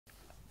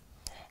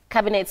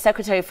Cabinet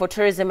Secretary for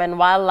Tourism and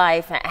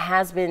Wildlife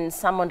has been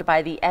summoned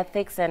by the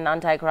Ethics and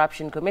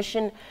Anti-Corruption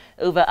Commission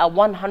over a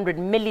 100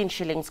 million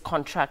shillings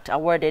contract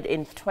awarded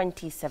in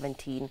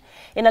 2017.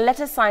 In a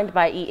letter signed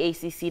by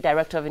EACC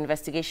Director of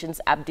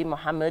Investigations Abdi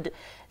Mohamud,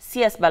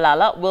 CS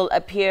Balala will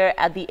appear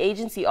at the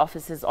agency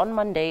offices on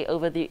Monday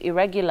over the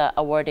irregular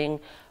awarding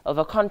of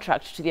a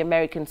contract to the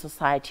American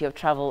Society of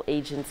Travel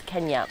Agents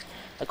Kenya.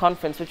 The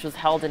conference, which was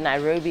held in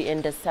Nairobi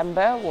in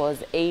December,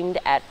 was aimed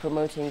at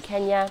promoting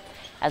Kenya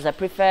as a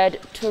preferred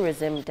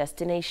tourism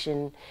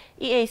destination.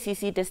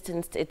 EACC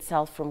distanced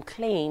itself from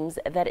claims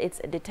that its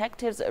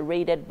detectives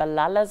raided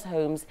Balala's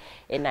homes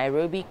in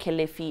Nairobi,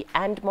 Kilifi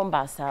and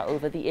Mombasa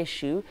over the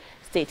issue,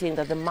 stating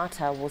that the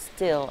matter was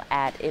still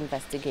at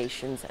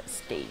investigations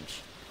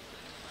stage.